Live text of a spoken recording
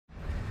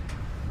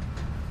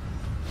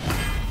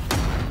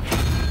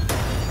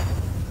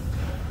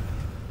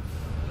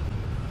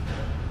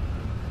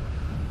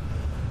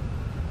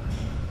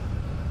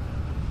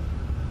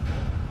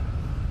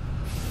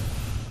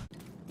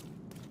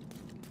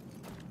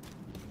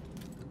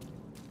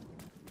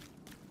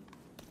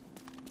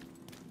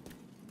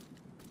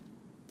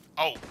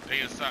Oh, they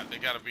inside. They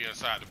gotta be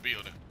inside the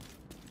building.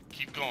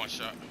 Keep going,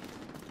 shot.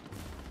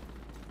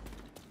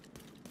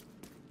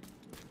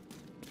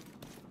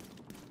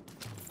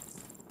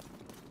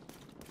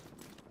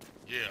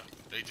 Yeah,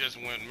 they just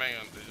went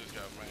man. They just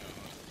got man.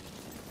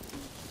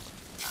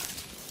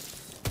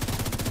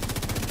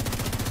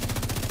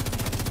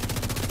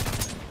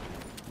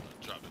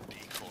 Drop the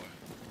decoy.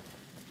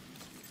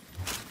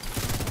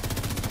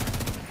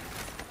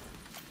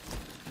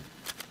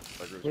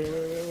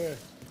 Wait.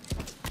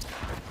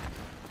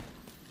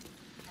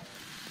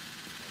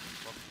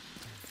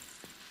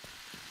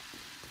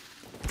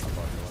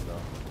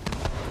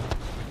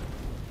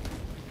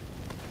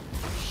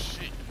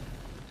 Shit.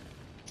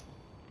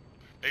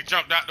 They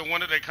jumped out the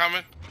window. They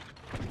coming.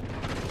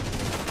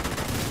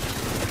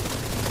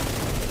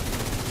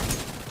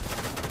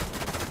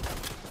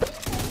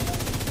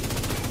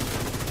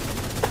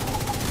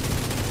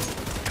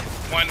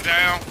 One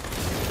down.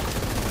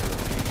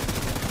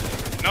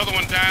 Another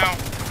one down.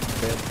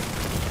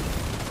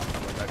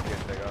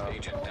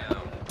 Agent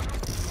down.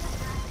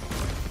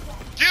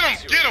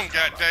 Get him,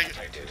 god dang it.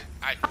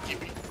 Alright,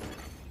 give me.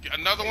 Get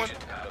another one.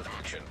 Agent out of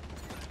action.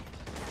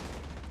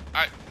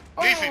 Alright.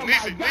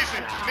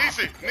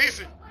 Nisi.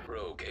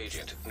 Rogue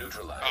agent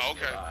neutralized. Oh,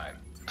 okay. Nearby.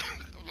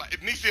 Like,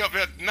 if Nisi up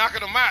here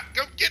knocking them out,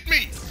 come get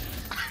me.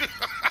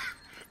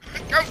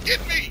 Come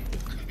get me.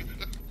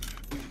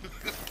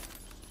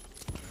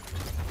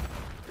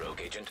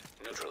 Rogue agent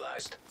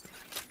neutralized.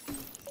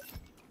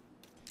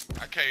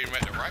 I came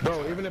at the right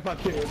Bro, time. even if I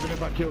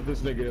killed this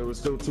nigga, there was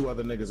still 2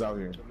 other niggas out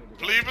here.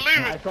 Believe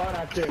I it. thought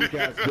I killed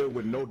guys good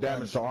with no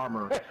damage to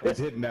armor. It's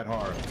hitting that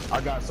hard. I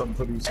got something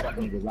for these fuck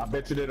niggas. I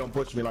bet you they don't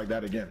push me like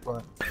that again.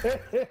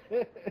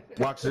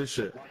 Watch this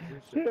shit.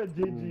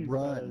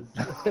 Run.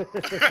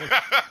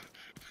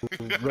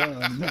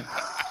 Run.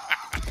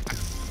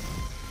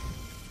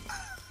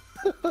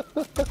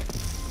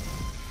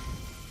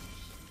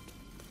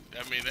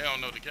 I mean, they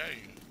don't know the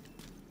game.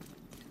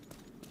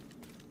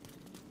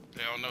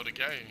 They don't know the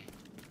game.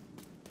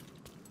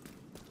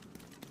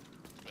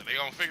 But they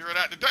gonna figure it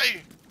out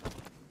today.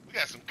 We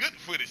got some good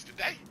footage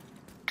today.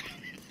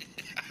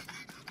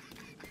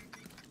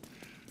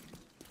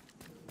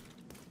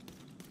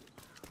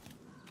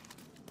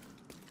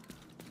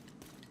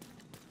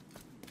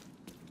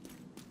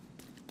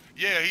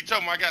 Yeah, he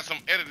told me I got some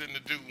editing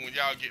to do when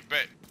y'all get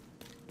back.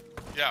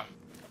 Yeah.